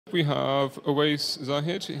We have Owais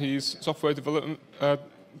Zahid. He's software development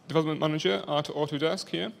manager at Autodesk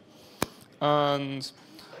here. And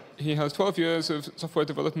he has 12 years of software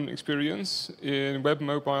development experience in web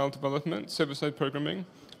mobile development, server-side programming,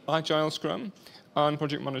 agile scrum, and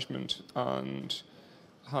project management, and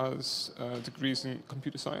has degrees in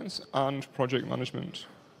computer science and project management.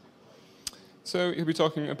 So he'll be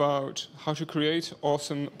talking about how to create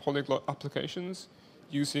awesome polyglot applications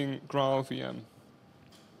using GraalVM.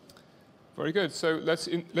 Very good. So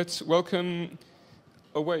let's welcome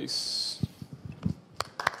Owais.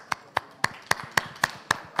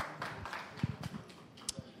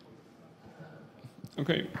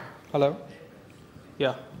 Okay. Hello.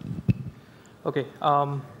 Yeah. Okay.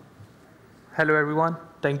 Hello, everyone.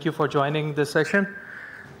 Thank you for joining this session.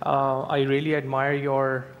 I really admire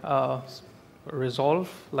your resolve,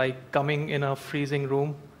 like coming in a freezing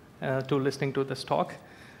room to listening to this talk.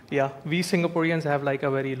 Yeah, we Singaporeans have like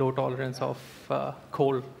a very low tolerance of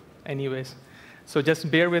cold anyways. So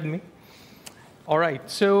just bear with me. All right,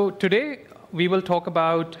 so today we will talk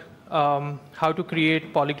about how to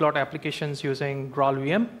create polyglot applications using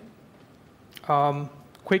GraalVM.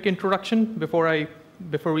 Quick introduction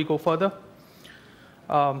before we go further.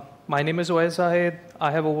 My name is Owais Zahid.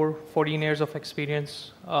 I have over 14 years of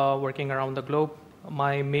experience working around the globe.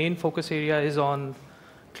 My main focus area is on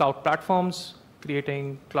cloud platforms,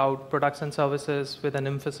 creating cloud products and services with an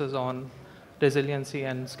emphasis on resiliency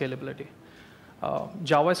and scalability.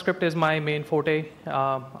 JavaScript is my main forte.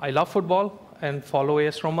 I love football and follow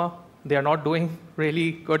AS Roma. They are not doing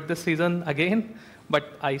really good this season again,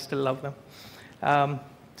 but I still love them.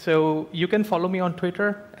 So you can follow me on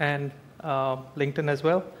Twitter and LinkedIn as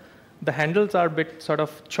well. The handles are a bit sort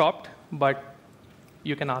of chopped, but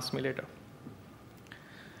you can ask me later.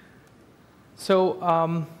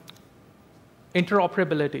 So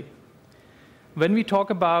interoperability. When we talk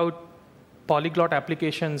about polyglot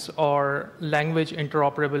applications or language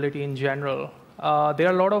interoperability in general, there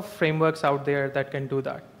are a lot of frameworks out there that can do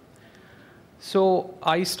that. So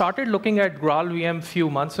I started looking at GraalVM a few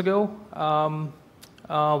months ago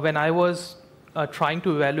when I was trying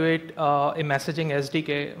to evaluate a messaging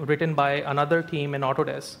SDK written by another team in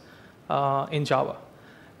Autodesk in Java.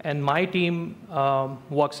 And my team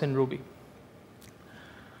works in Ruby.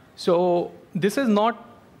 So this is not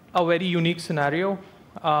a very unique scenario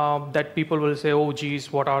that people will say, oh,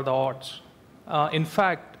 geez, what are the odds? In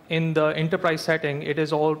fact, in the enterprise setting, the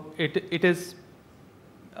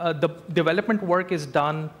development work is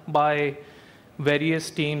done by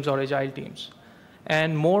various teams or agile teams.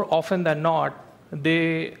 And more often than not,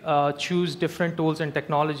 they choose different tools and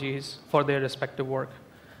technologies for their respective work.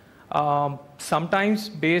 Sometimes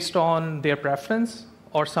based on their preference,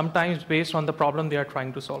 or sometimes based on the problem they are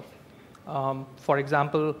trying to solve. For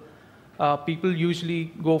example, people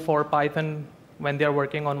usually go for Python when they're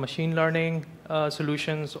working on machine learning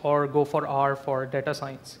solutions, or go for R for data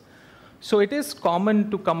science. So it is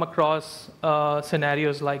common to come across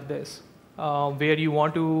scenarios like this, where you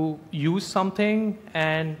want to use something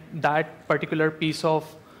and that particular piece of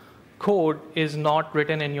code is not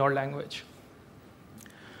written in your language.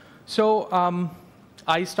 So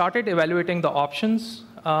I started evaluating the options.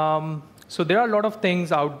 So there are a lot of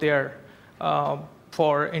things out there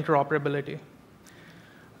for interoperability.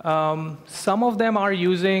 Some of them are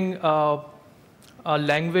using a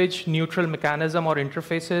language neutral mechanism or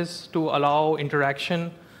interfaces to allow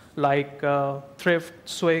interaction, like thrift,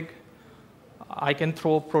 swig. I can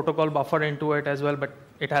throw protocol buffer into it as well, but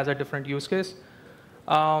it has a different use case.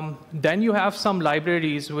 Then you have some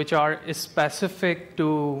libraries which are specific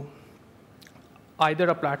to either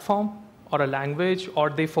a platform or a language, or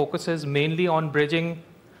they focuses mainly on bridging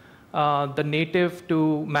the native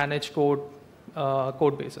to managed code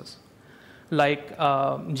code bases, like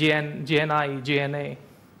GNI, GNA.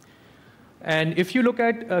 And if you look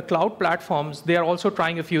at cloud platforms, they are also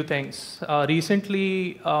trying a few things.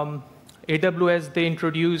 Recently, AWS, they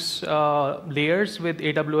introduced layers with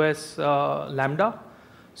AWS Lambda,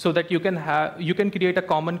 so that you can create a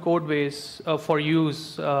common code base for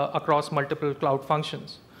use across multiple cloud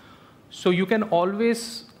functions. So you can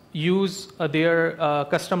always use their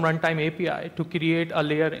custom runtime API to create a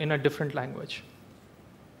layer in a different language.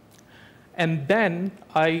 And then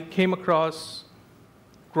I came across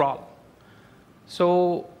Graal.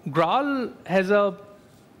 So Graal has a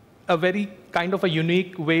very kind of a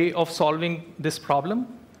unique way of solving this problem.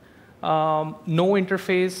 No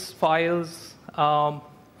interface files,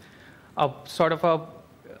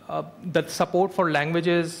 the support for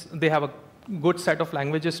languages. They have a good set of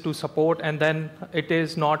languages to support, and then it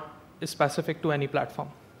is not specific to any platform.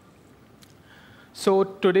 So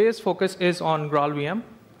today's focus is on GraalVM.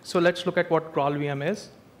 So let's look at what GraalVM is.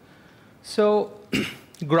 So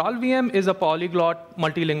GraalVM is a polyglot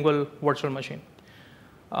multilingual virtual machine.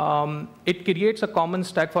 It creates a common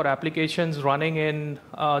stack for applications running in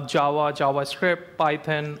Java, JavaScript,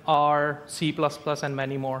 Python, R, C++, and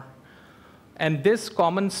many more. And this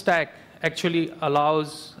common stack actually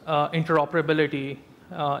allows interoperability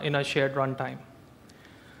in a shared runtime.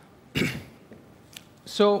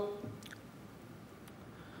 So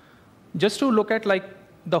just to look at like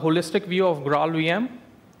the holistic view of GraalVM,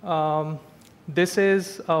 this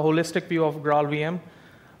is a holistic view of GraalVM.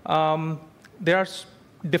 There are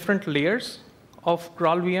different layers of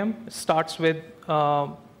GraalVM. It starts with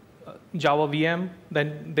Java VM,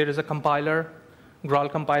 then there is a compiler, Graal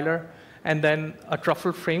compiler, and then a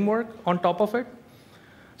truffle framework on top of it.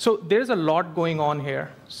 So there's a lot going on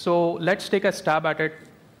here. So let's take a stab at it,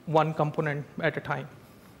 one component at a time.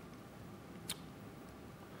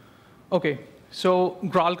 OK, so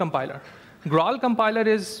Graal compiler. Graal compiler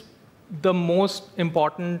is the most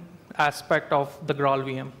important aspect of the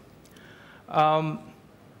GraalVM.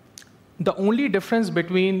 The only difference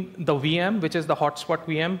between the VM, which is the hotspot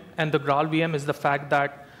VM, and the GraalVM is the fact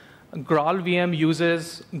that GraalVM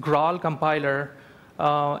uses Graal compiler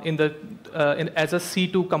as a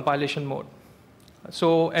C2 compilation mode.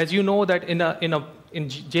 So as you know that in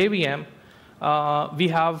JVM, we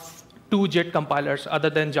have two JIT compilers other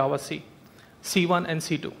than Java C, C1 and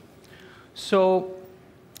C2. So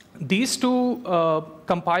these two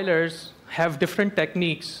compilers have different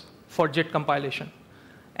techniques for JIT compilation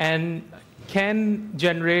and can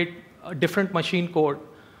generate a different machine code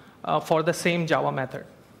for the same Java method.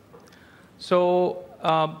 So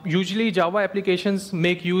usually Java applications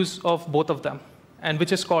make use of both of them, and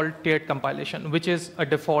which is called tiered compilation, which is a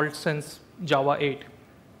default since Java 8.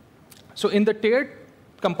 So in the tiered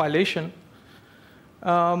compilation,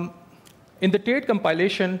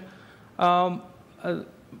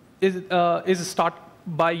 is start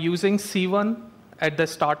by using C1 at the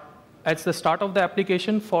start of the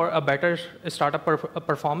application for a better startup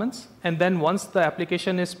performance. And then once the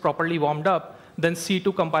application is properly warmed up, then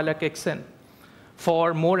C2 compiler kicks in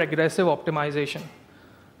for more aggressive optimization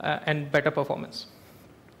and better performance.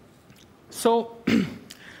 So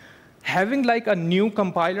having like a new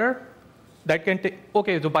compiler that can take,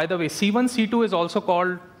 OK, so by the way, C1, C2 is also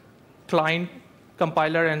called client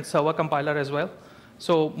compiler and server compiler as well.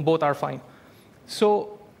 So both are fine.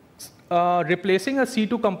 So replacing a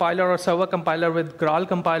C2 compiler or server compiler with Graal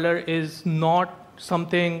compiler is not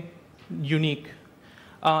something unique.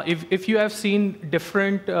 If you have seen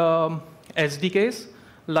different SDKs,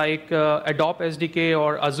 like Adobe SDK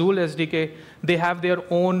or Azul SDK, they have their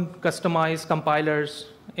own customized compilers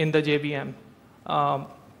in the JVM.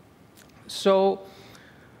 So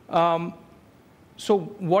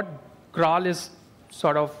what Graal is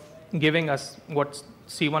sort of giving us, what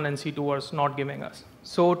C1 and C2 was not giving us.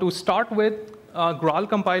 So to start with, Graal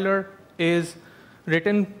compiler is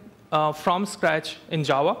written from scratch in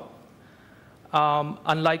Java,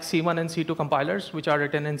 unlike C1 and C2 compilers, which are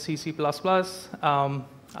written in C, C++.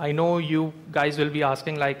 I know you guys will be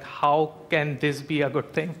asking, like, how can this be a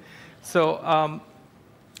good thing? So,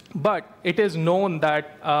 but it is known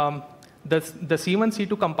that the C1,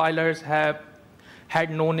 C2 compilers have had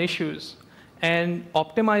known issues. And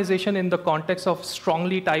optimization in the context of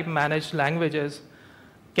strongly type managed languages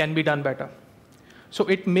can be done better. So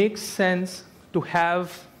it makes sense to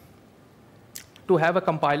have a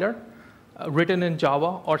compiler written in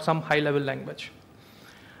Java or some high-level language.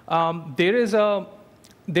 There is a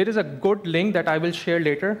good link that I will share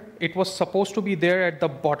later. It was supposed to be there at the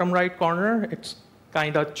bottom right corner. It's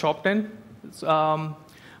kind of chopped in,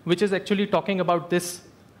 which is actually talking about this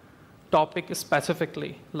topic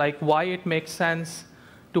specifically, like why it makes sense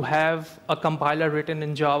to have a compiler written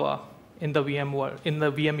in Java in the VM world, in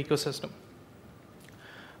the VM ecosystem.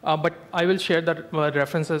 But I will share the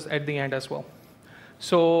references at the end as well.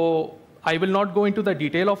 So I will not go into the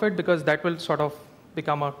detail of it because that will sort of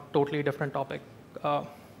become a totally different topic.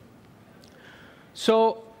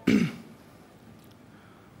 So,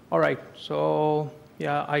 all right. So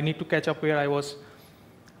yeah, I need to catch up where I was.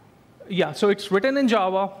 Yeah, so it's written in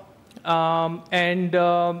Java.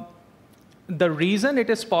 The reason it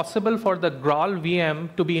is possible for the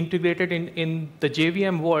GraalVM to be integrated in the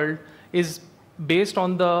JVM world is based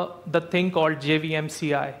on the thing called JVM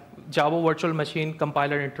CI, Java Virtual Machine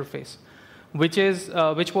Compiler Interface, which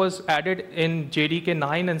was added in JDK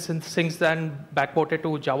 9 and since then backported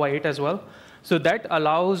to Java 8 as well. So that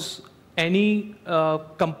allows any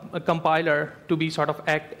compiler to be sort of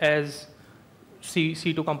act as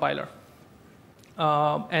C2 compiler.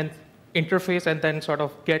 And interface and then sort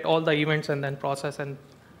of get all the events and then process and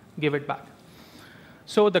give it back.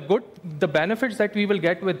 So the benefits that we will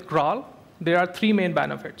get with Graal, there are three main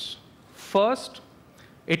benefits. First,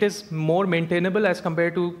 it is more maintainable as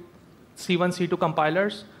compared to C1, C2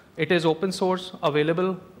 compilers. It is open source,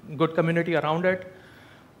 available, good community around it.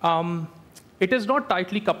 It is not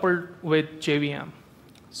tightly coupled with JVM.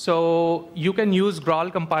 So you can use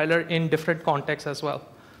Graal compiler in different contexts as well.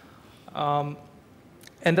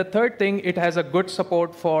 And the third thing, it has a good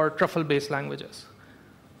support for truffle-based languages.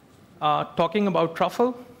 Talking about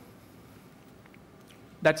truffle,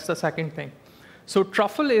 that's the second thing. So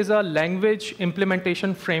truffle is a language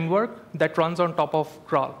implementation framework that runs on top of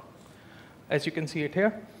Graal, as you can see it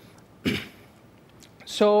here.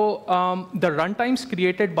 So the runtimes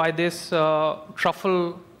created by this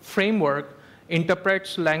truffle framework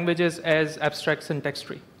interprets languages as abstract syntax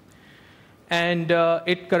tree. And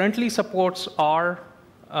it currently supports R,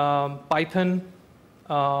 Python,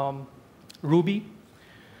 Ruby.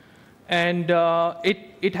 And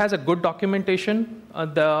it has a good documentation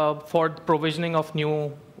for the provisioning of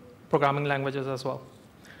new programming languages as well.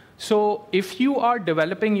 So if you are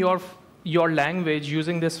developing your language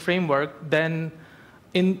using this framework, then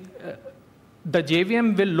the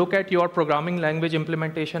JVM will look at your programming language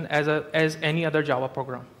implementation as any other Java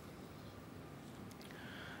program.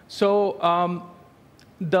 So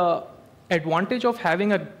the advantage of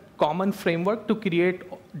having a common framework to create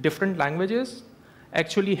different languages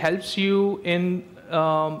actually helps you in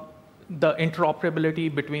the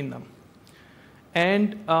interoperability between them.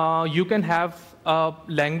 And you can have a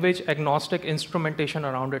language agnostic instrumentation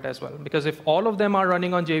around it as well. Because if all of them are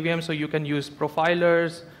running on JVM, so you can use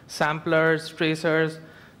profilers, samplers, tracers,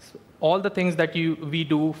 all the things that we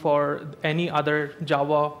do for any other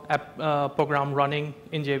Java program running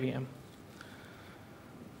in JVM.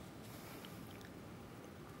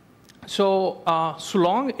 So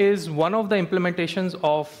Sulong is one of the implementations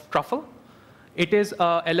of Truffle. It is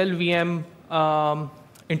a LLVM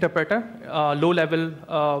interpreter,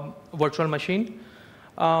 low-level virtual machine.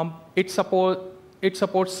 It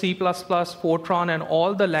supports C++, Fortran, and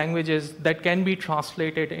all the languages that can be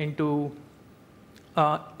translated into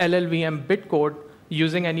LLVM bitcode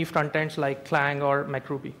using any frontends like Clang or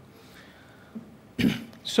MacRuby.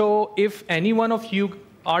 So if any one of you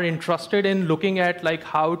are interested in looking at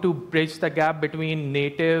how to bridge the gap between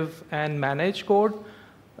native and managed code,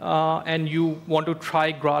 and you want to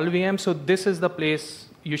try GraalVM, so this is the place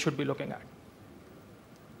you should be looking at.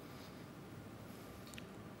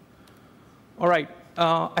 All right,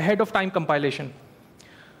 ahead of time compilation.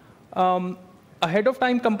 Ahead of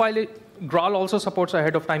time compilation, Graal also supports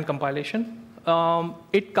ahead of time compilation.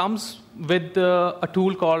 It comes with a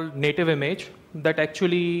tool called native image that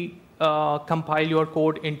actually compile your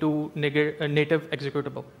code into native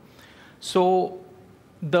executable. So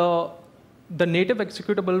the native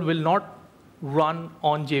executable will not run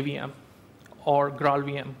on JVM or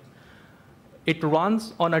GraalVM. It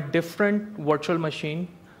runs on a different virtual machine,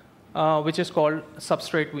 which is called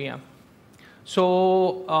Substrate VM.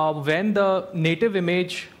 So when the native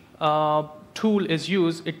image tool is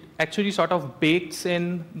used, it actually sort of bakes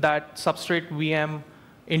in that Substrate VM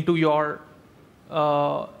into your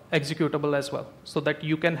executable as well, so that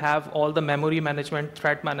you can have all the memory management,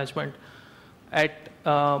 thread management at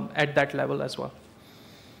that level as well.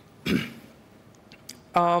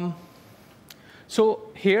 So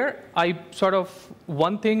here,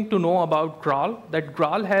 one thing to know about Graal, that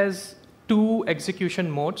Graal has two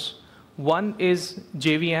execution modes. One is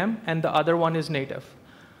JVM, and the other one is native.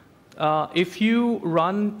 If you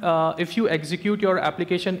execute your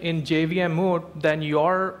application in JVM mode, then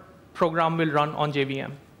your program will run on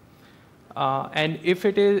JVM. And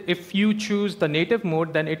if you choose the native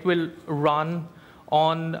mode, then it will run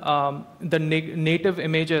on the native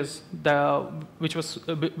images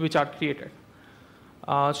which are created.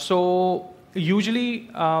 So usually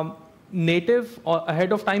native or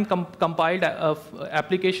ahead of time compiled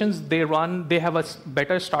applications, they have a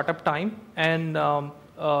better startup time and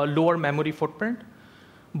lower memory footprint.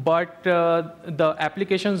 But the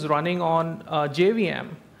applications running on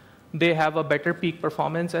JVM, they have a better peak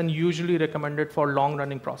performance and usually recommended for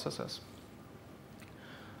long-running processes.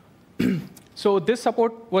 So this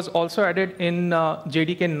support was also added in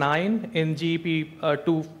JDK 9 in GEP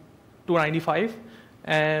 295,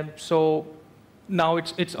 and so now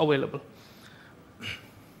it's available.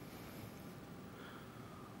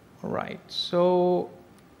 All right. So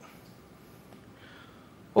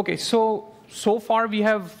okay. So far we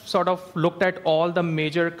have sort of looked at all the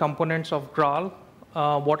major components of Graal.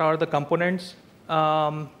 What are the components,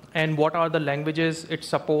 and what are the languages it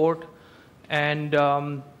supports, and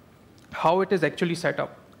how it is actually set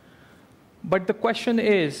up. But the question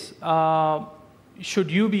is,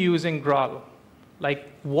 should you be using Graal? Like,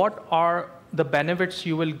 what are the benefits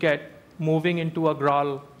you will get moving into a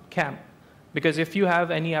Graal camp? Because if you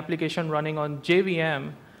have any application running on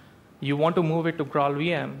JVM, you want to move it to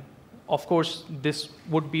GraalVM, of course, this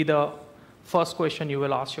would be the first question you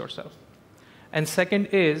will ask yourself. And second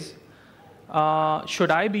is,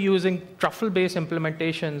 should I be using truffle-based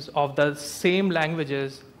implementations of the same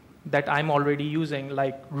languages that I'm already using,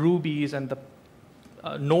 like Ruby's and the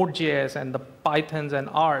NodeJS and the Pythons and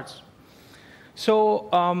R's? So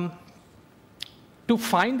to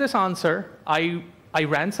find this answer, I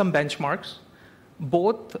ran some benchmarks,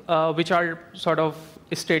 both which are sort of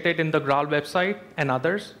stated in the Graal website and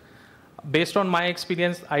others. Based on my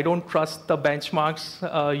experience, I don't trust the benchmarks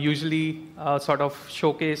usually sort of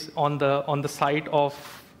showcase on the site of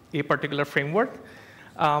a particular framework.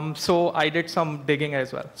 So I did some digging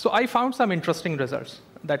as well. So I found some interesting results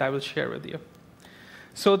that I will share with you.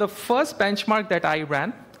 So the first benchmark that I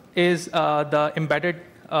ran is the embedded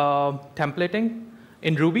templating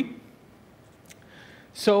in Ruby.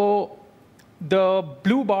 So the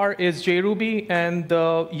blue bar is JRuby, and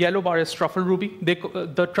the yellow bar is Truffle Ruby.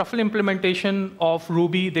 The Truffle implementation of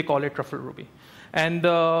Ruby, they call it Truffle Ruby. And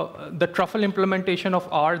the Truffle implementation of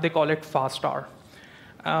R, they call it Fast R.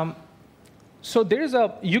 So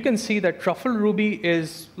you can see that Truffle Ruby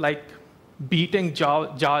is like beating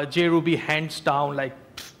JRuby hands down, like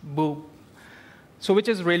boom. So which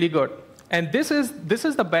is really good. And this is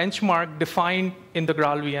the benchmark defined in the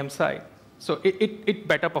GraalVM side. So it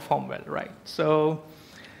better perform well, right? So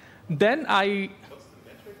then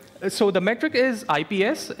so the metric is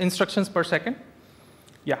IPS, instructions per second.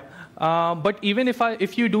 Yeah. But even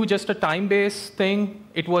if you do just a time-based thing,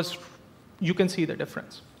 you can see the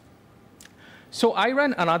difference. So I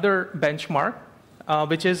ran another benchmark,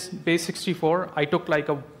 which is base 64. I took like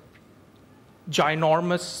a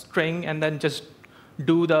ginormous string and then just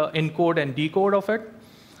do the encode and decode of it.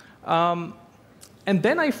 And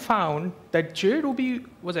then I found that JRuby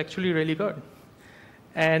was actually really good.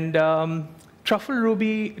 And Truffle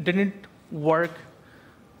Ruby didn't work,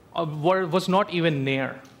 was not even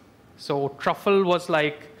near. So Truffle was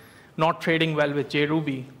like not trading well with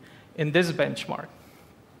JRuby in this benchmark.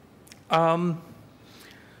 Yeah,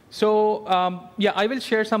 I will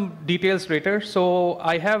share some details later. So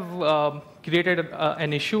I have created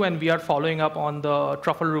an issue, and we are following up on the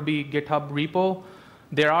Truffle Ruby GitHub repo.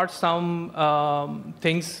 There are some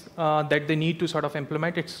things that they need to sort of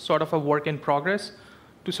implement. It's sort of a work in progress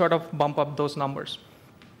to sort of bump up those numbers.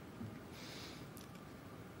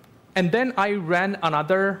 And then I ran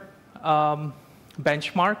another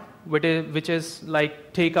benchmark, which is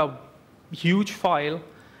like take a huge file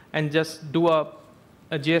and just do a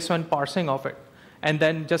JSON parsing of it, and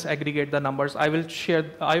then just aggregate the numbers. I will show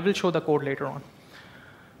the code later on.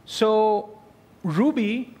 So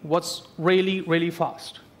Ruby was really, really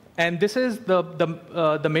fast. And this is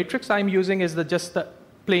the matrix I'm using is just the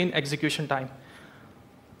plain execution time.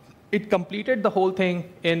 It completed the whole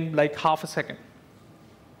thing in like half a second.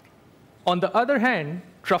 On the other hand,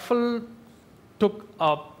 Truffle took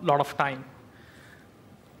a lot of time,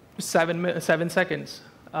 7 seconds,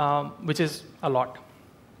 which is a lot.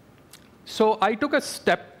 So I took a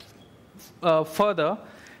step further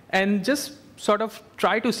and just sort of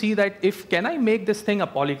try to see that can I make this thing a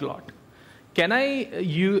polyglot? Can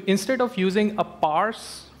instead of using a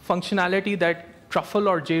parse functionality that Truffle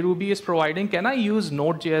or JRuby is providing, can I use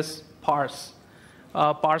NodeJS parse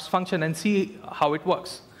function and see how it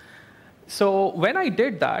works? So when I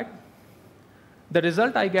did that, the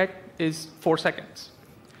result I get is 4 seconds,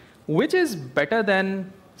 which is better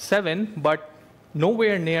than 7, but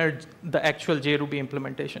nowhere near the actual JRuby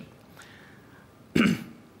implementation.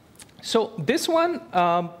 So this one,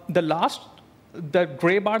 the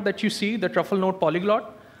gray bar that you see, the Truffle Node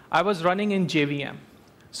Polyglot, I was running in JVM.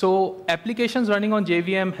 So applications running on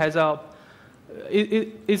JVM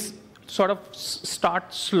is sort of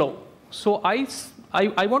start slow. So I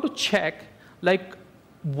want to check like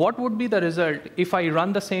what would be the result if I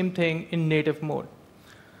run the same thing in native mode.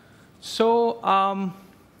 So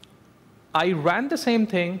I ran the same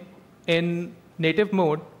thing in native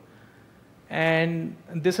mode, and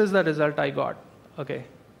this is the result I got. Okay,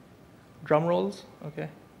 drum rolls. Okay,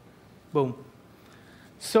 boom.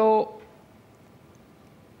 So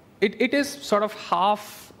it is sort of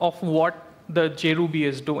half of what the JRuby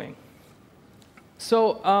is doing.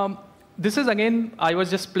 So this is, again, I was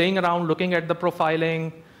just playing around, looking at the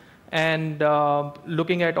profiling and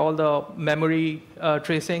looking at all the memory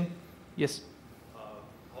tracing. Yes?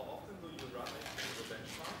 How often do you run the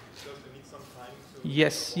benchmark? Does it need some time to...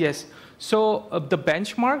 Yes, yes. So the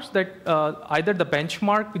benchmarks that either the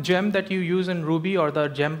benchmark gem that you use in Ruby or the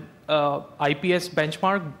gem IPS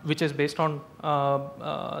benchmark, which is based on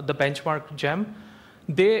the benchmark gem,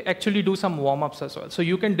 they actually do some warm-ups as well. So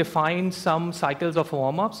you can define some cycles of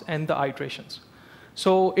warm-ups and the iterations.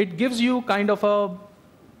 So it gives you kind of a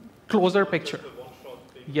closer picture.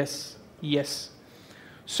 Yes, yes.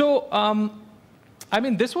 So I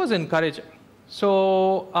mean, this was encouraging.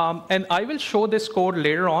 So and I will show this code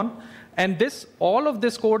later on. And this, all of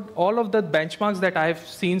this code, all of the benchmarks that I've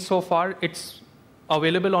seen so far, it's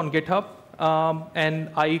available on GitHub. And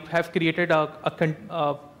I have created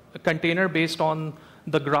a container based on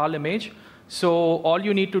the Graal image. So all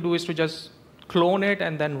you need to do is to just clone it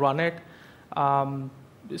and then run it.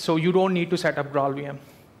 So you don't need to set up GraalVM.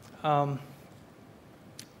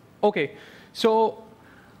 OK, so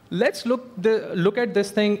let's look at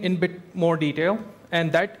this thing in a bit more detail.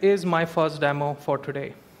 And that is my first demo for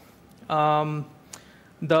today. The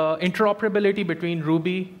interoperability between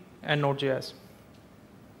Ruby and Node.js.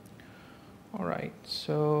 All right,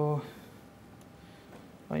 so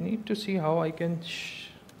I need to see how I can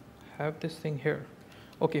have this thing here.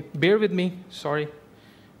 OK, bear with me. Sorry.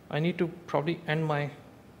 I need to probably end my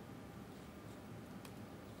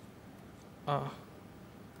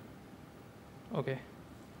OK.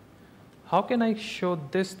 How can I show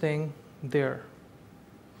this thing there?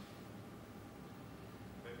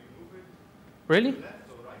 Really? Left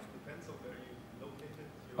or right, depends on where you located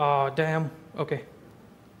your... Oh, damn. OK.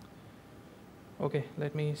 OK,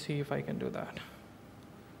 let me see if I can do that.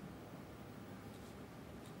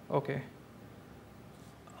 OK.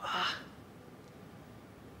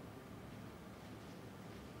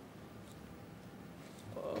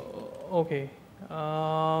 OK.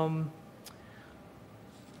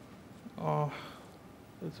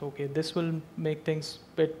 It's OK. This will make things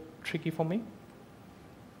a bit tricky for me.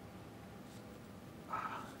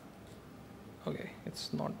 OK,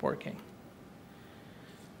 it's not working.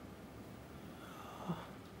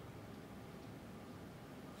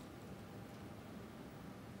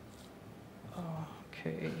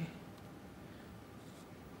 OK.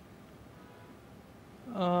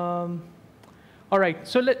 All right,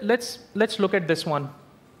 so let's look at this one.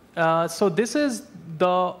 So this is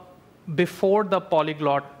the before the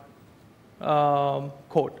polyglot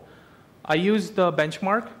code. I use the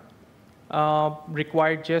benchmark.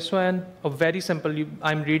 Required JSON, a very simple,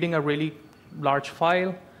 I'm reading a really large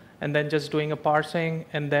file, and then just doing a parsing,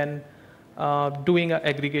 and then doing an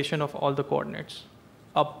aggregation of all the coordinates.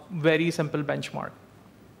 A very simple benchmark.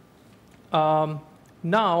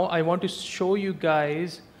 Now, I want to show you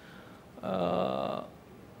guys, all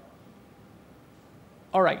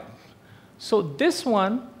right. So this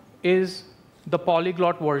one is the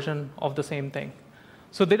polyglot version of the same thing.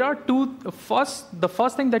 So there are two. The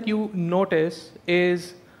first thing that you notice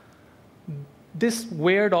is this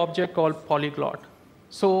weird object called polyglot.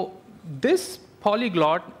 So this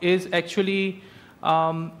polyglot is actually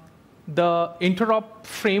the interop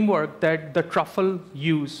framework that the Truffle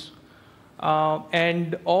use.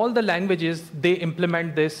 And all the languages, they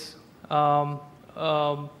implement this,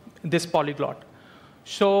 this polyglot.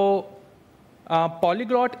 So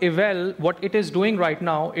polyglot eval, what it is doing right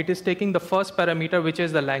now, it is taking the first parameter, which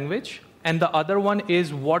is the language, and the other one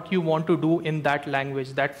is what you want to do in that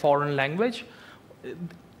language, that foreign language.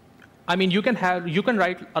 I mean, you can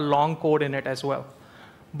write a long code in it as well.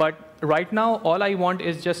 But right now, all I want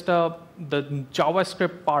is just the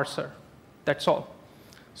JavaScript parser. That's all.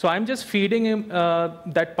 So I'm just feeding him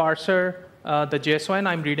that parser, the JSON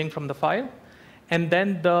I'm reading from the file. And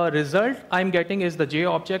then the result I'm getting is the J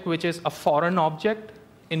object, which is a foreign object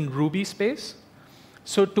in Ruby space.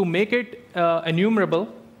 So to make it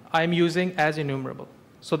enumerable, I'm using as enumerable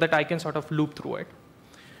so that I can sort of loop through it.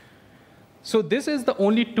 So this is the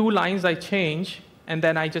only two lines I change, and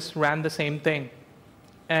then I just ran the same thing.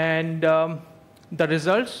 And the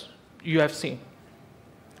results you have seen.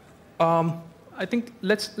 I think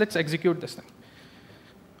let's execute this thing.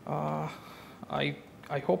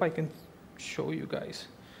 I hope I can show you guys.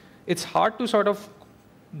 It's hard to sort of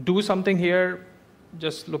do something here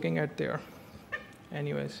just looking at there.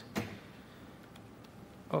 Anyways.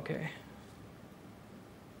 OK.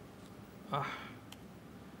 OK.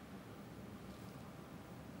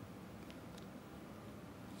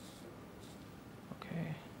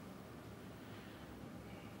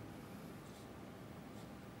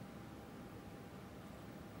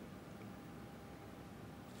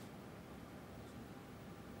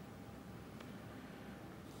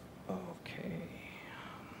 OK.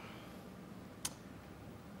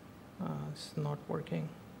 It's not working.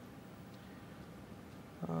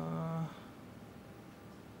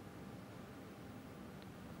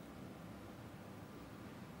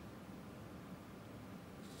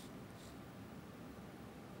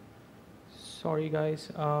 Sorry,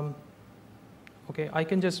 guys. OK, I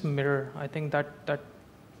can just mirror. I think that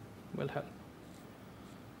will help.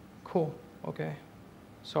 Cool. OK.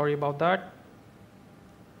 Sorry about that.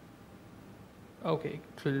 OK,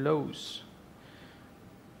 close.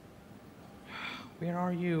 Where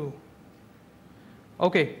are you?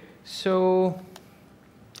 OK, so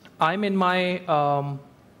I'm in my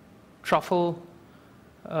Truffle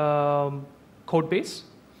code base.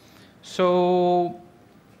 So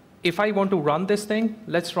if I want to run this thing,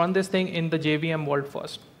 let's run this thing in the JVM world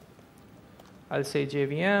first. I'll say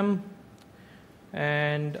JVM,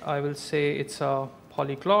 and I will say it's a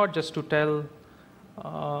polyglot just to tell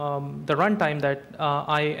the runtime that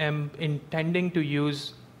I am intending to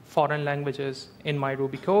use foreign languages in my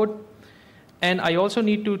Ruby code. And I also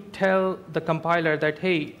need to tell the compiler that,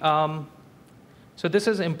 hey, so this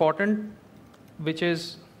is important, which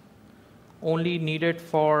is only needed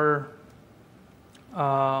for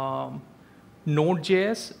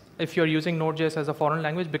Node.js if you're using Node.js as a foreign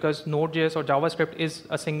language, because Node.js or JavaScript is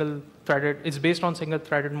a single-threaded, it's based on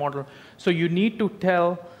single-threaded model. So you need to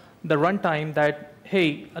tell the runtime that,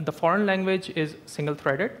 hey, the foreign language is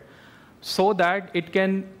single-threaded, so that it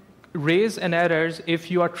can raise an errors if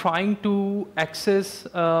you are trying to access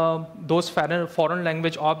those foreign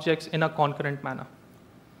language objects in a concurrent manner.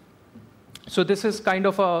 So this is kind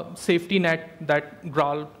of a safety net that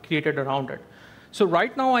Graal created around it. So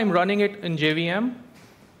right now I'm running it in JVM.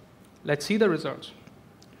 Let's see the results.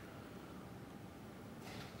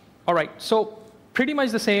 All right, so pretty much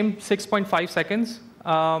the same, 6.5 seconds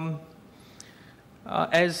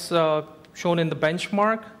as shown in the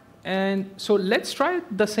benchmark. And so let's try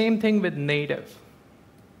the same thing with native.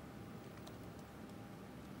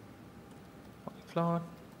 Polyglot,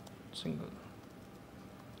 single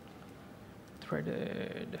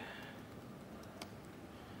threaded.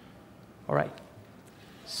 All right.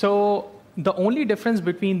 So the only difference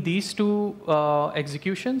between these two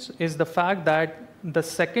executions is the fact that the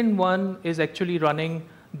second one is actually running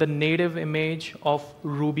the native image of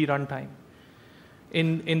Ruby runtime.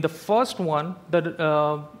 In the first one,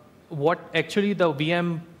 what actually the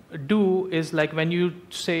VM do is, like when you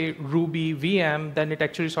say Ruby VM, then it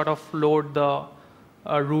actually sort of load the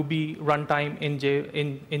Ruby runtime in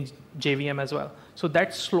JVM as well. So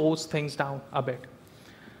that slows things down a bit.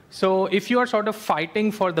 So if you are sort of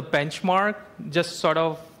fighting for the benchmark, just sort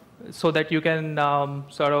of so that you can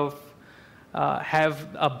have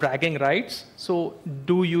a bragging rights, so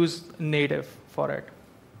do use native for it.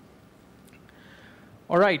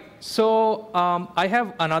 All right, so I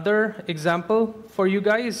have another example for you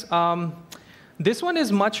guys. This one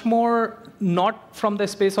is much more not from the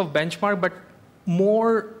space of benchmark, but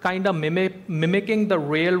more kind of mimicking the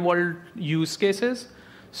real world use cases.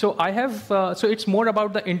 So I have, so it's more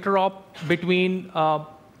about the interop between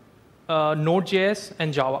Node.js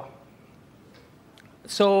and Java.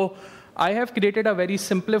 So I have created a very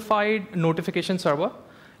simplified notification server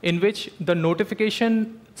in which the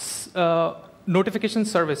notification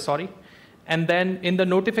service, and then in the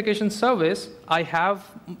notification service, I have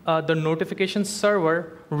the notification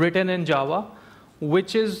server written in Java,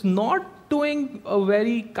 which is not doing a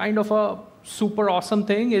very kind of a super awesome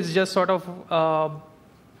thing. It's just sort of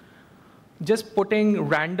just putting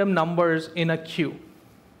random numbers in a queue.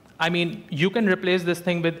 I mean, you can replace this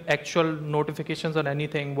thing with actual notifications or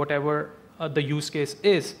anything, whatever the use case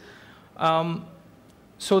is.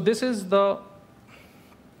 So this is the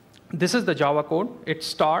Java code. It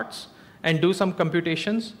starts and do some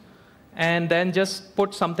computations, and then just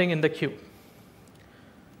put something in the queue.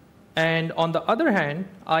 And on the other hand,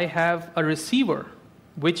 I have a receiver,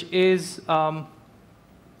 which is a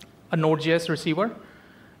Node.js receiver.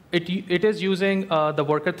 It is using the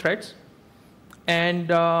worker threads. And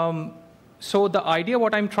so the idea,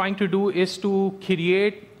 what I'm trying to do is to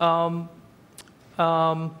create a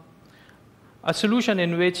solution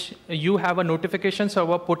in which you have a notification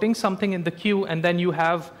server putting something in the queue, and then you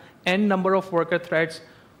have n number of worker threads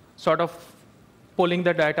sort of pulling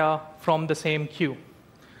the data from the same queue.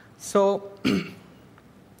 So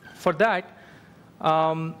for that,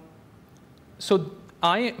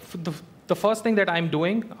 the first thing that I'm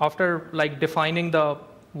doing after like defining the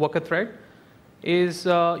worker thread is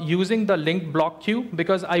using the linked block queue,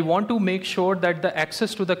 because I want to make sure that the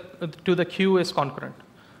access to the queue is concurrent.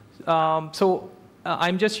 So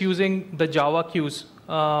I'm just using the Java queues,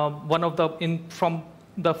 one of from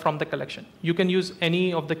the collection. You can use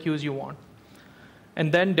any of the queues you want,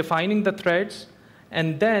 and then defining the threads,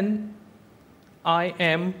 and then I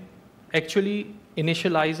am actually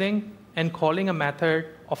initializing and calling a method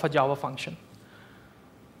of a Java function.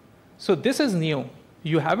 So this is new.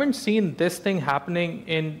 You haven't seen this thing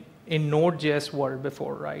happening in Node.js world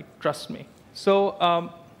before, right? Trust me. So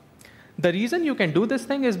the reason you can do this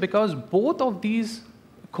thing is because both of these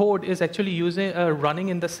code is actually running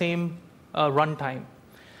in the same runtime.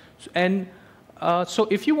 And so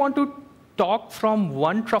if you want to talk from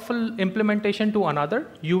one truffle implementation to another,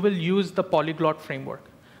 you will use the polyglot framework.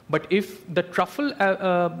 But if the truffle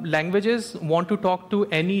languages want to talk to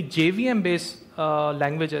any JVM-based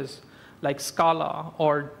languages like Scala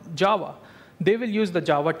or Java, they will use the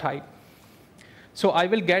Java type. So I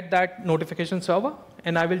will get that notification server,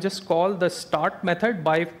 and I will just call the start method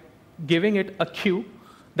by giving it a queue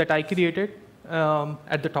that I created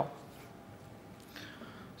at the top.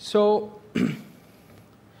 So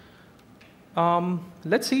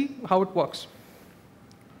let's see how it works.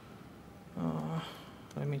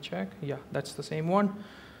 Let me check. Yeah, that's the same one.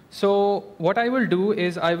 So what I will do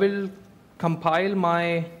is I will compile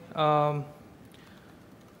my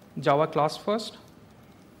Java class first.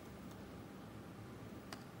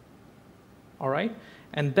 All right.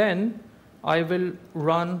 And then I will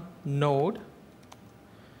run node.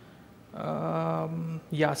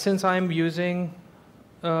 Yeah, since I'm using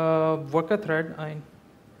worker thread,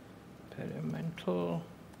 experimental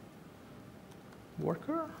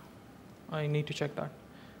worker. I need to check that.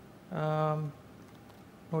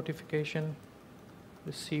 Notification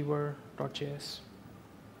receiver.js.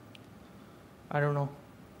 I don't know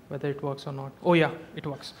whether it works or not. Oh yeah, it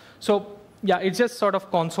works. So yeah, it's just sort of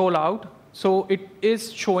console out. So it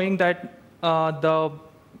is showing that the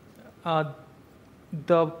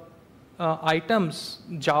items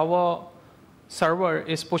Java server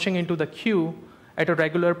is pushing into the queue at a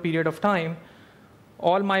regular period of time.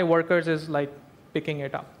 All my workers is like picking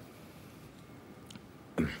it up.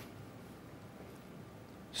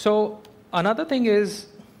 So another thing is,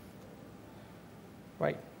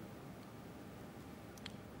 right.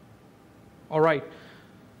 All right.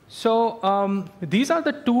 So these are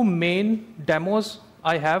the two main demos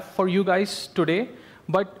I have for you guys today.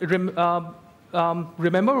 But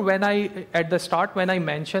remember when at the start, when I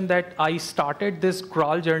mentioned that I started this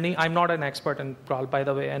Graal journey, I'm not an expert in Graal, by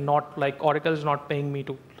the way, and not like Oracle is not paying me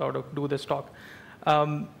to sort of do this talk.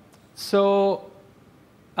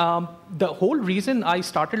 The whole reason I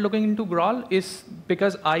started looking into Graal is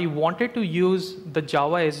because I wanted to use the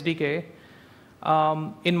Java SDK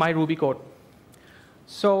in my Ruby code.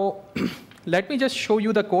 So let me just show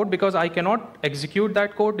you the code, because I cannot execute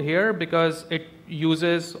that code here because it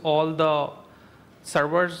uses all the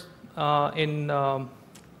servers in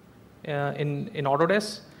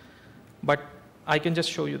Autodesk, but I can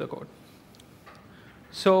just show you the code.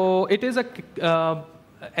 So it is a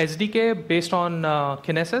SDK based on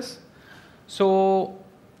Kinesis. So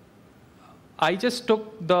I just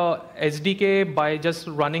took the SDK by just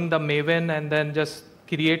running the Maven and then just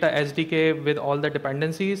create a SDK with all the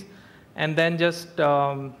dependencies, and then just,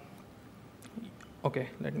 okay,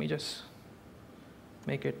 let me just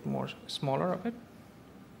make it more smaller a bit.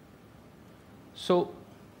 So,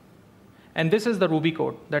 and this is the Ruby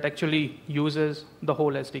code that actually uses the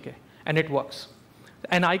whole SDK, and it works.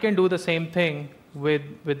 And I can do the same thing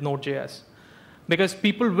with Node.js. Because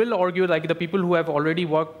people will argue, like the people who have already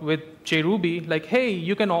worked with JRuby, like, hey,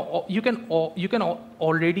 you can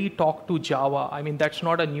already talk to Java. I mean, that's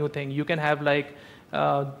not a new thing. You can have like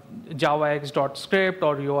javax.script,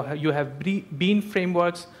 or you have Bean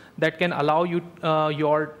frameworks that can allow you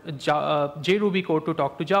your JRuby code to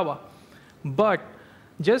talk to Java. But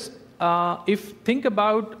just think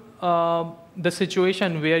about the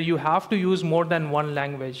situation where you have to use more than one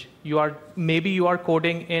language. Maybe you are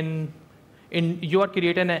coding you are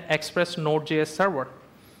creating an Express Node.js server,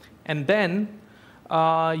 and then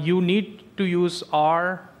you need to use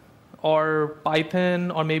R or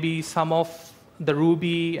Python or maybe some of the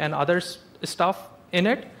Ruby and other stuff in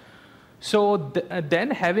it. So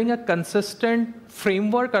then having a consistent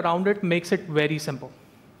framework around it makes it very simple.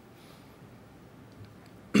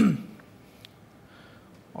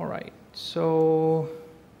 All right. So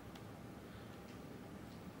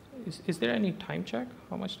is there any time check?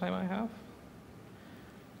 How much time I have?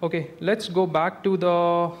 Okay, let's go back to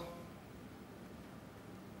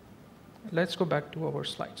our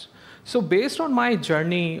slides. So based on my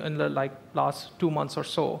journey in the last 2 months or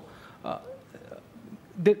so,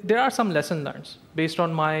 there are some lessons learned based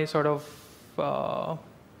on my sort of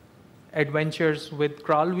adventures with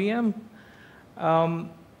GraalVM.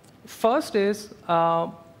 First is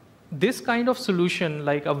this kind of solution,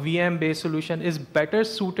 like a VM-based solution, is better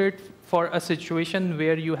suited for a situation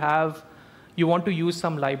where you want to use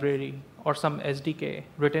some library or some SDK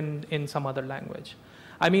written in some other language.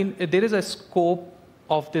 I mean, there is a scope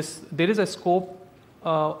of this. There is a scope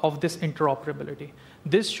of this interoperability.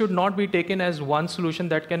 This should not be taken as one solution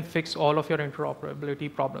that can fix all of your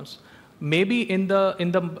interoperability problems. Maybe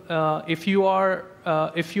if you are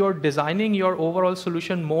designing your overall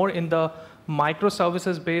solution more in the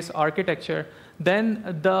microservices-based architecture,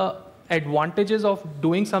 then the advantages of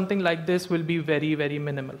doing something like this will be very, very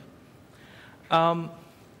minimal.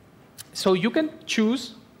 So you can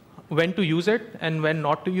choose when to use it and when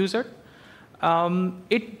not to use it.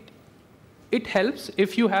 It helps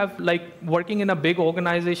if you have, like, working in a big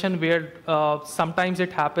organization where sometimes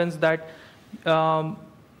it happens that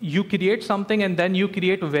you create something and then you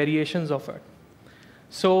create variations of it.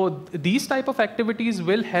 So these type of activities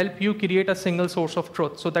will help you create a single source of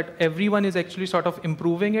truth so that everyone is actually sort of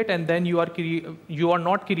improving it, and then you are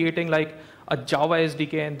not creating like a Java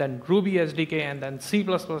SDK and then Ruby SDK and then C++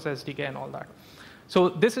 SDK and all that. So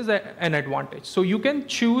this is an advantage. So you can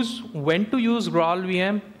choose when to use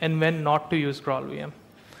GraalVM and when not to use GraalVM.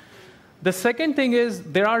 The second thing is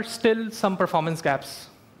there are still some performance gaps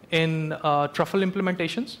in truffle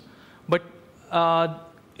implementations, but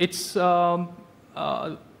it's an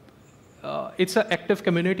active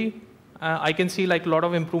community. I can see like a lot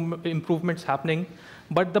of improvements happening,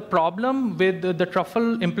 but the problem with the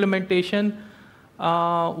truffle implementation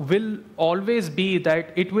will always be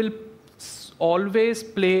that it will always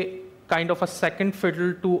play kind of a second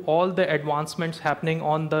fiddle to all the advancements happening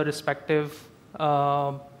on the respective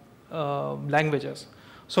languages.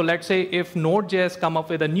 So let's say if Node.js come up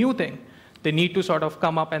with a new thing, they need to sort of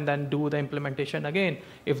come up and then do the implementation again.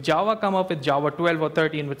 If Java come up with Java 12 or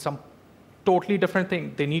 13 with some totally different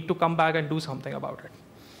thing, they need to come back and do something about it.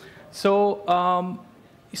 So,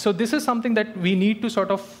 so this is something that we need to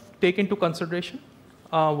sort of take into consideration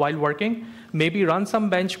while working. Maybe run some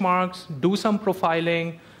benchmarks, do some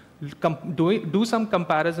profiling, do some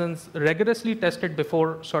comparisons, rigorously test it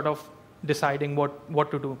before sort of deciding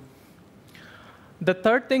what to do. The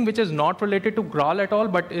third thing, which is not related to Graal at all,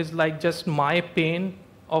 but is like just my pain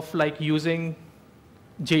of like using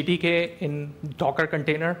JDK in Docker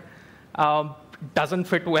container, doesn't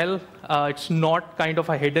fit well. It's not kind of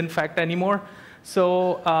a hidden fact anymore.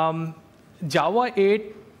 So Java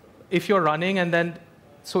 8, if you're running and then,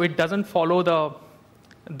 so it doesn't follow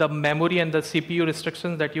the memory and the CPU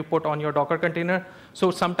restrictions that you put on your Docker container.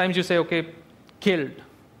 So sometimes you say, okay, killed.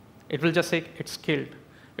 It will just say it's killed.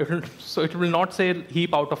 So it will not say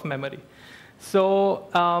heap out of memory. So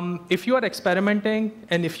if you are experimenting,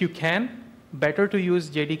 and if you can, better to use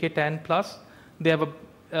JDK 10 plus. They have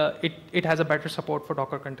it has a better support for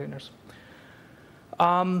Docker containers.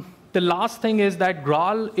 The last thing is that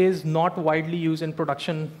Graal is not widely used in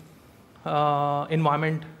production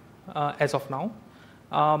environment as of now.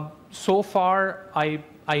 So far,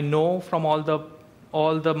 I know from all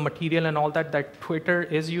the material and all that Twitter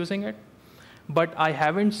is using it. But I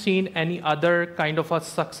haven't seen any other kind of a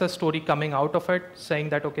success story coming out of it saying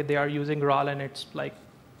that, okay, they are using Graal and it's like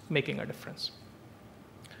making a difference.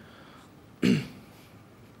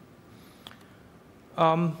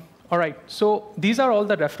 All right, so these are all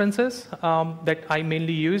the references that I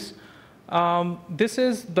mainly use. This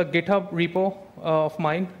is the GitHub repo of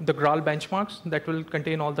mine, the Graal benchmarks, that will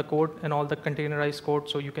contain all the code and all the containerized code,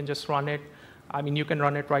 so you can just run it. I mean, you can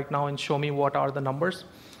run it right now and show me what are the numbers.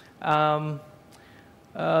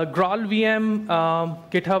 GraalVM,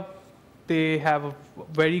 GitHub, they have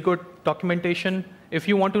very good documentation. If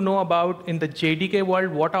you want to know about, in the JDK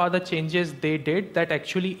world, what are the changes they did that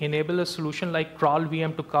actually enable a solution like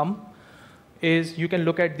GraalVM to come, is you can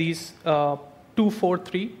look at these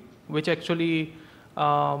 243, which actually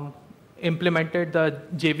implemented the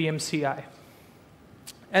JVM CI.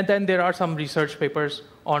 And then there are some research papers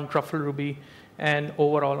on Truffle Ruby and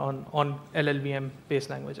overall on LLVM-based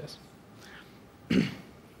languages.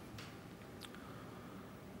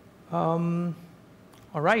 All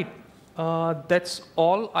right, that's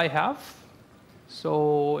all I have.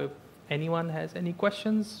 So if anyone has any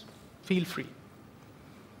questions, feel free.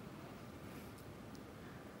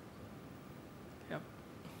 Yep.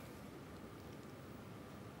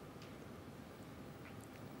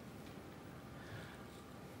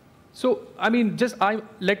 So, I mean,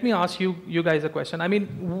 let me ask you guys a question. I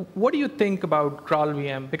mean, what do you think about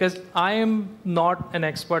GraalVM? Because I am not an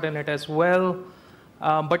expert in it as well.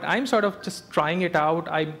 But I'm sort of just trying it out.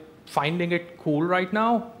 I'm finding it cool right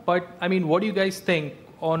now. But I mean, what do you guys think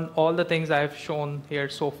on all the things I've shown here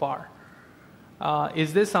so far?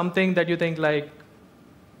 Is this something that you think like,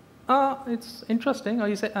 it's interesting? Or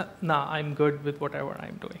you say, nah, I'm good with whatever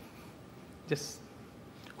I'm doing? Just,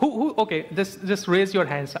 okay, just raise your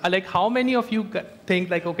hands. Like, how many of you think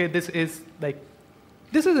like, okay, this is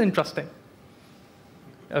interesting?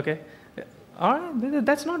 Okay. All right,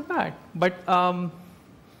 that's not bad. But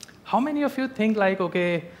how many of you think like,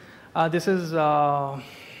 okay, this is, nah,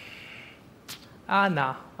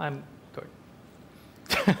 I'm good.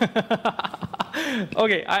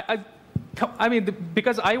 Okay, I mean,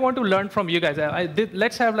 because I want to learn from you guys.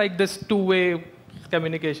 Let's have like this two-way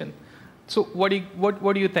communication. So what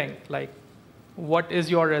do you think? Like, what is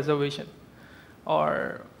your reservation,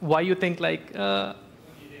 or why you think like? Yeah.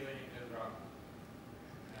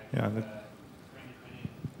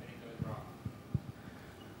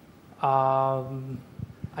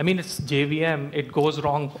 I mean, it's JVM. It goes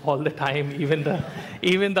wrong all the time. Even the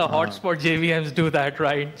hotspot JVMs do that,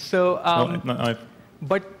 right? So,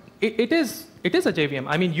 but it is a JVM.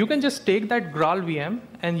 I mean, you can just take that GraalVM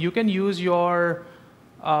and you can use your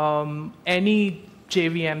any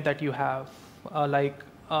JVM that you have,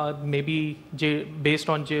 maybe based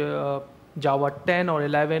on Java 10 or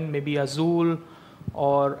 11, maybe Azul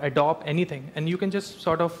or Adobe, anything, and you can just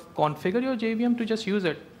sort of configure your JVM to just use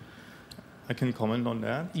it. I can comment on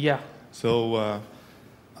that. Yeah. So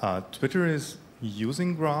Twitter is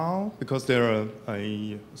using Graal because they're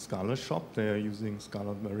a Scala shop. They are using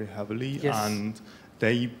Scala very heavily, yes. And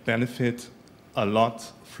they benefit a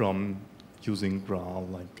lot from using Graal.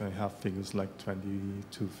 Like I have figures like 20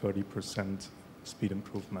 to 30% speed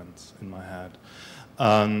improvements in my head.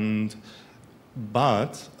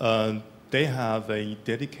 But they have a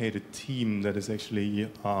dedicated team that is actually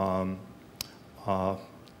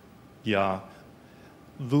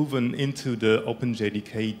woven into the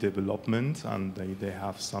OpenJDK development, and they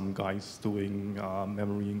have some guys doing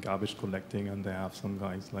memory and garbage collecting, and they have some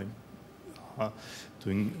guys like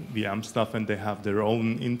doing VM stuff, and they have their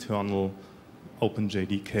own internal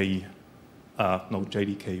OpenJDK,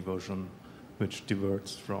 JDK version, which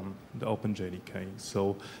diverts from the OpenJDK.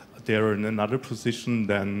 So they're in another position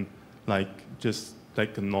than just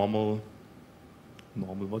like a normal.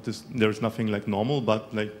 There's nothing like normal,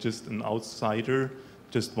 but like just an outsider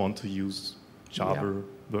just want to use Java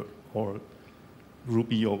or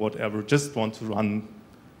Ruby or whatever, just want to run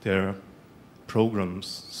their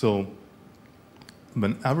programs. So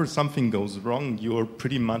whenever something goes wrong, you're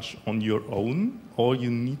pretty much on your own, or you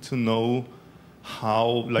need to know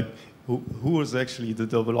how, who is actually the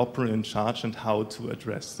developer in charge and how to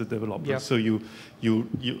address the developer. Yeah.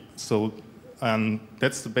 So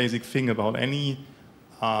that's the basic thing about any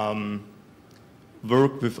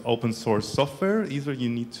work with open source software. Either you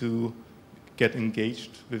need to get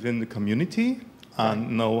engaged within the community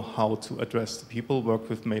and know how to address the people, work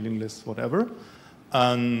with mailing lists, whatever,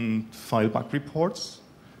 and file bug reports,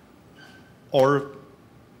 or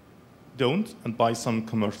don't and buy some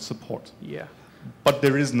commercial support. Yeah. But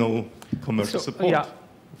there is no commercial support. Yeah.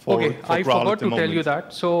 For I Graal forgot at the to tell you moment.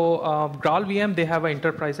 that. So GraalVM, they have an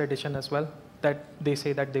enterprise edition as well that they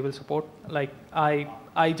say that they will support. Like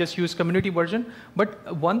I just use community version.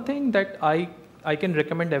 But one thing that I can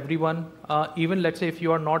recommend everyone, even let's say if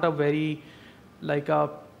you are not a very a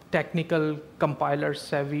technical compiler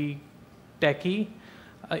savvy techie,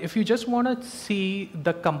 if you just want to see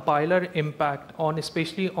the compiler impact on,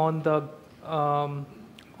 especially on the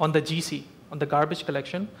GC, on the garbage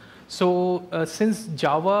collection. So since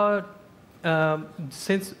Java,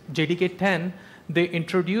 since JDK 10, they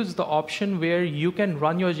introduced the option where you can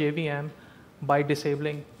run your JVM by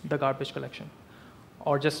disabling the garbage collection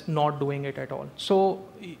or just not doing it at all. So,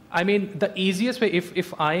 I mean, the easiest way,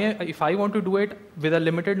 if I want to do it with a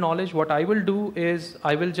limited knowledge, what I will do is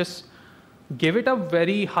I will just give it a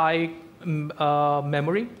very high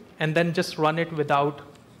memory and then just run it without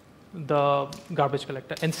the garbage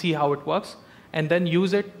collector and see how it works, and then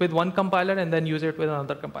use it with one compiler and then use it with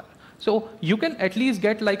another compiler. So you can at least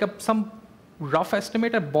get some rough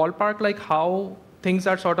estimate, a ballpark, like how things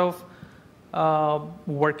are sort of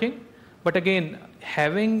working. But again,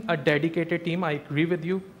 having a dedicated team, I agree with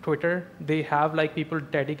you, Twitter, they have people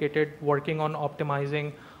dedicated working on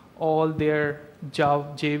optimizing all their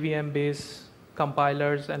JVM-based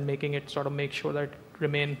compilers and making it sort of make sure that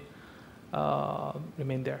remain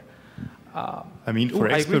there. I mean, for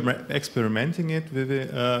experimenting it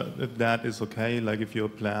with that is okay. Like if you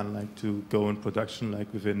plan to go in production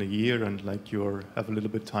within a year and you have a little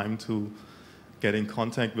bit time to get in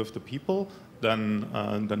contact with the people, then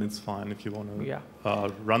it's fine. If you want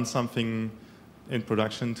to run something in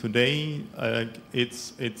production today,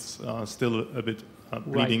 it's still a bit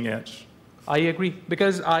bleeding edge. I agree,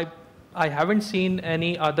 because I haven't seen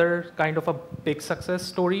any other kind of a big success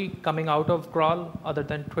story coming out of Graal other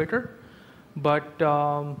than Twitter. But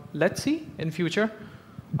let's see in future.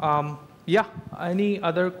 Yeah, any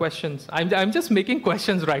other questions? I'm just making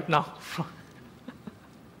questions right now.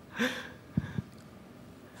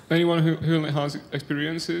 anyone who has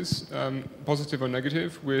experiences, positive or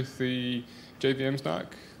negative, with the JVM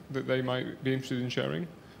stack that they might be interested in sharing?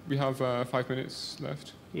 We have 5 minutes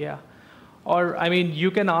left. Yeah. Or, I mean,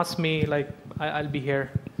 you can ask me, like, I'll be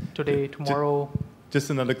here today, tomorrow. Just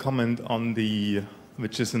another comment on the,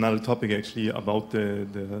 which is another topic actually, about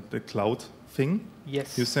the cloud thing.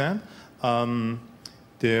 Yes. You said.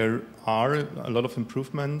 There are a lot of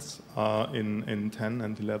improvements in 10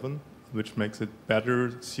 and 11, which makes it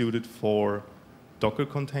better suited for Docker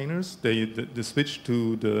containers. The switch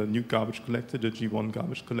to the new garbage collector, the G1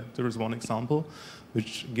 garbage collector, is one example,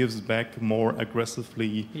 which gives back more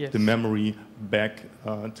aggressively the memory back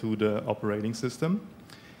to the operating system.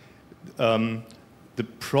 The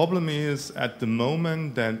problem is at the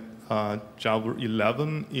moment that Java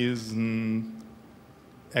 11 is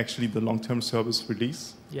actually the long-term service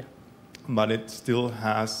release, but it still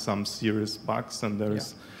has some serious bugs, and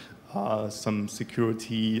there's some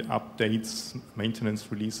security updates, maintenance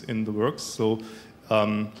release in the works. So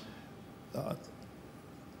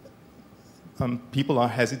people are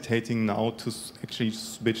hesitating now to actually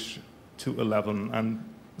switch to 11. And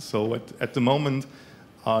so at the moment,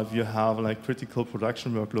 if you have like critical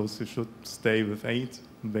production workloads, you should stay with 8,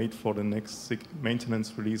 wait for the next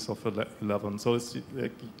maintenance release of 11. So it's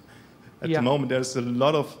like, at the moment, there's a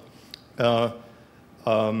lot of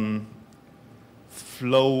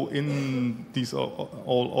flow in these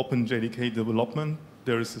all open JDK development.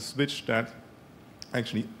 There is a switch that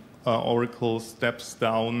actually Oracle steps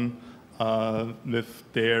down with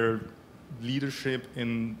their leadership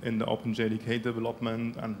in the open JDK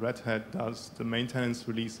development, and Red Hat does the maintenance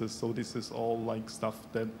releases. So this is all like stuff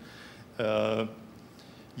that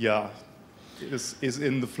is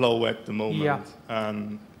in the flow at the moment.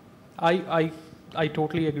 And I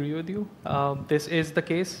totally agree with you. This is the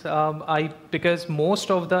case. Because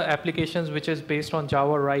most of the applications which is based on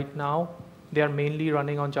Java right now, they are mainly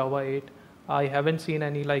running on Java 8. I haven't seen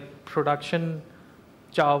any like production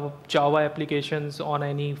Java applications on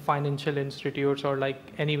any financial institutes or like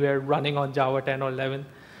anywhere running on Java 10 or 11.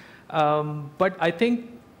 But I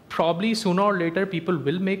think probably sooner or later people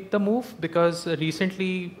will make the move, because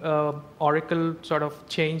recently Oracle sort of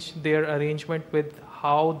changed their arrangement with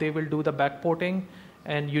how they will do the backporting,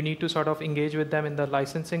 and you need to sort of engage with them in the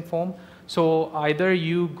licensing form. So either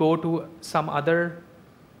you go to some other,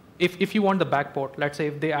 if you want the backport, let's say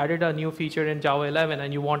if they added a new feature in Java 11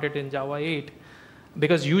 and you want it in Java 8,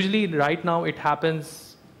 because usually right now it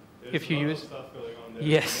happens if you use. Stuff going on there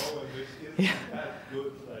yes. Yeah. That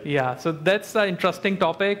good, like. Yeah. So that's an interesting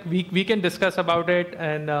topic. We can discuss about it.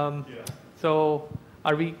 And so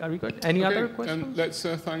are we good? Any other questions? Let's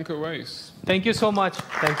thank Owais. Thank you so much.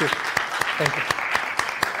 Thank you. Thank you.